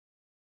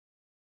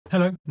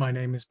Hello, my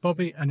name is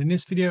Bobby, and in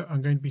this video,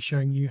 I'm going to be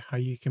showing you how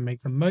you can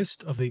make the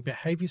most of the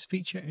Behaviours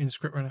feature in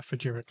ScriptRunner for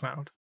Jira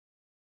Cloud.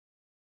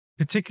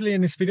 Particularly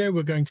in this video,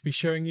 we're going to be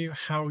showing you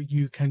how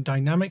you can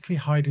dynamically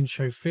hide and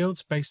show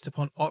fields based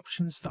upon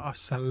options that are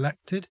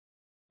selected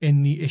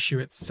in the issue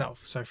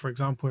itself. So for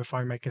example, if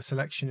I make a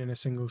selection in a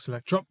single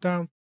select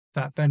dropdown,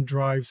 that then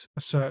drives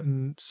a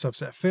certain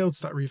subset of fields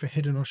that are either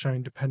hidden or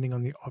shown depending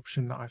on the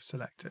option that I've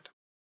selected.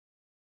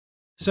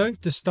 So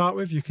to start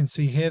with, you can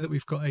see here that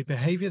we've got a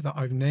behavior that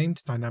I've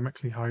named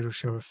dynamically hide or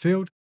show a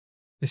field.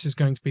 This is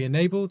going to be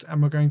enabled,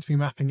 and we're going to be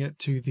mapping it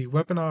to the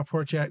webinar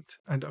project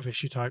and of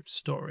issue type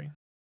story.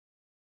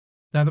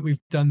 Now that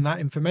we've done that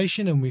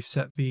information and we've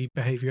set the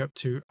behavior up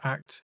to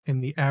act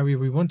in the area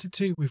we want it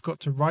to, we've got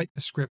to write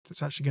the script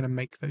that's actually going to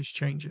make those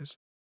changes.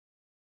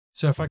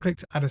 So if I click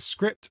to add a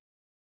script,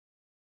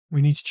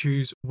 we need to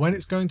choose when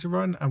it's going to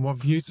run and what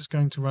views it's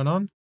going to run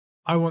on.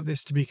 I want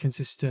this to be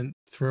consistent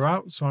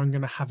throughout, so I'm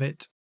going to have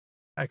it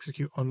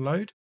execute on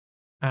load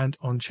and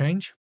on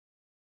change,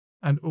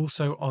 and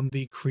also on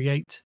the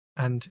create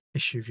and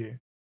issue view.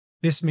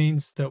 This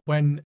means that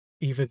when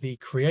either the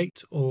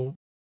create or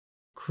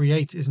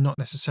create is not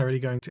necessarily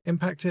going to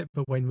impact it,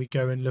 but when we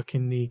go and look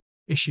in the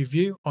issue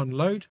view on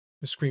load,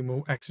 the screen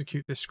will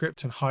execute this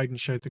script and hide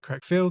and show the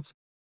correct fields,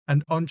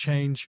 and on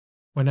change,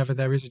 whenever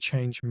there is a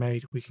change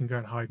made, we can go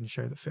and hide and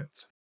show the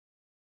fields.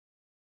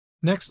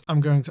 Next, I'm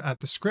going to add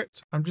the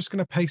script. I'm just going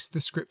to paste the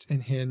script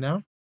in here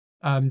now,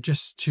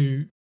 just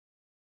to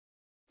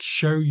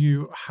show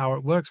you how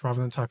it works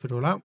rather than type it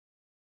all out.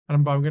 And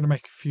I'm going to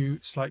make a few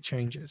slight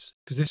changes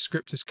because this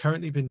script has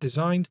currently been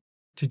designed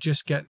to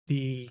just get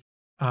the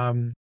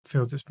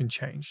field that's been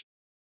changed.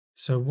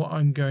 So what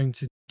I'm going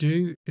to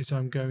do is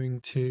I'm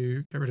going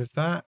to get rid of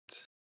that,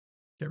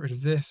 get rid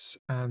of this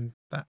and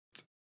that.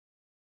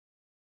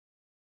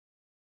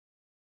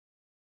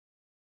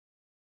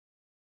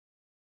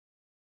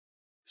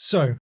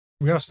 So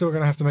we are still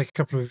going to have to make a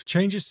couple of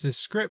changes to this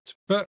script,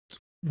 but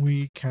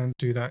we can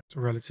do that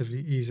relatively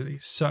easily.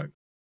 So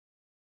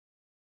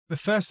the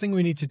first thing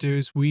we need to do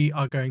is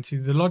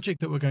the logic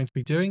that we're going to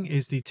be doing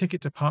is the ticket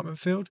department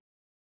field.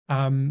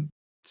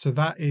 So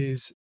that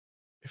is,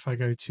 if I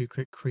go to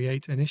click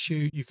create an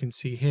issue, you can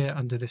see here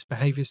under this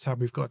behaviors tab,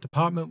 we've got a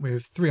department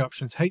with three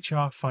options: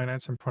 HR,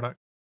 finance, and product.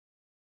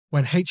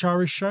 When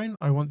HR is shown,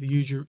 I want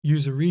the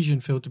user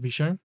region field to be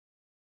shown.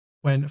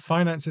 When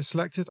finance is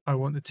selected, I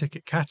want the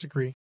ticket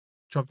category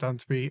dropdown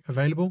to be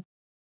available.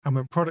 And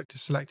when product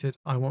is selected,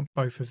 I want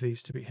both of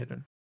these to be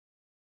hidden.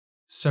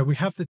 So we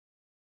have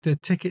the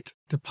ticket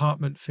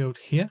department field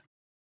here.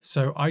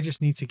 So I just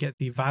need to get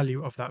the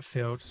value of that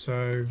field.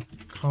 So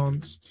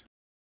const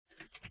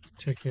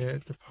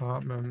ticket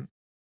department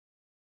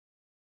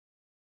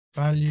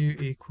value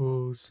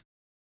equals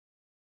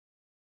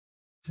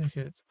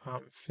ticket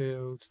department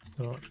field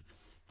dot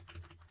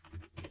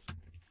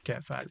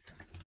get value.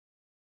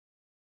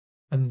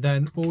 And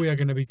then all we are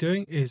going to be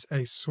doing is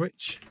a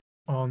switch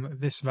on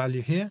this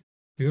value here.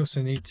 We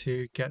also need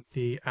to get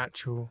the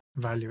actual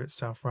value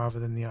itself rather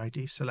than the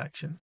ID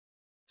selection.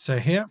 So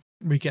here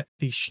we get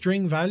the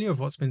string value of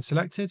what's been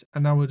selected,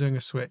 and now we're doing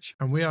a switch,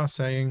 and we are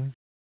saying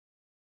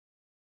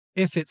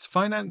if it's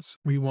finance,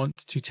 we want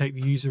to take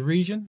the user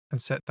region and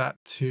set that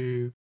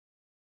to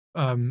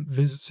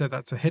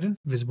hidden,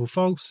 visible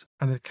false,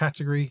 and the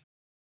category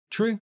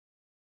true.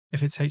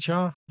 If it's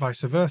HR,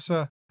 vice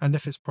versa. And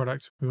if it's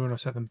product, we want to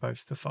set them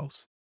both to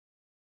false.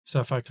 So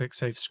if I click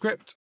save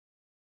script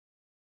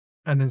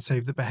and then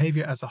save the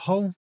behavior as a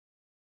whole,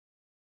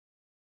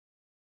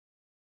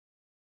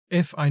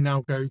 if I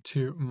now go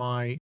to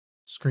my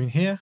screen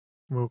here,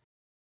 we'll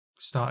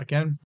start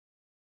again,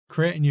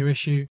 create a new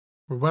issue,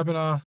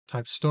 webinar,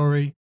 type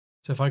story.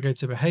 So if I go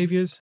to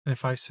behaviors and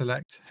if I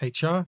select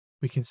HR,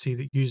 we can see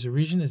that user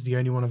region is the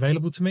only one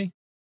available to me. If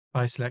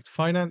I select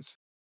finance,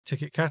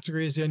 ticket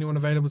category is the only one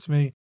available to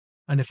me.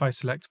 And if I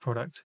select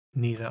product,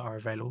 neither are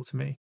available to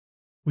me.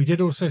 We did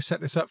also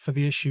set this up for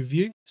the issue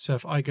view. So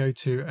if I go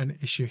to an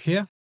issue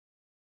here,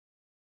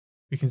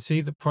 we can see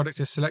the product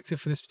is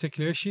selected for this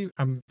particular issue.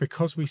 And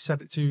because we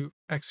set it to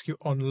execute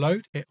on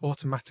load, it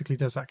automatically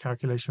does that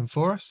calculation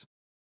for us.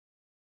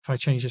 If I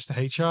change this to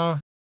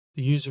HR,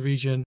 the user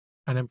region,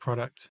 and then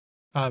product,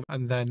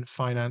 and then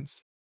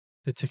finance,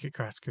 the ticket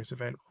category is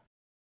available.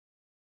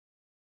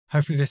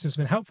 Hopefully this has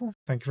been helpful.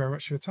 Thank you very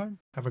much for your time.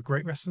 Have a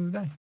great rest of the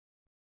day.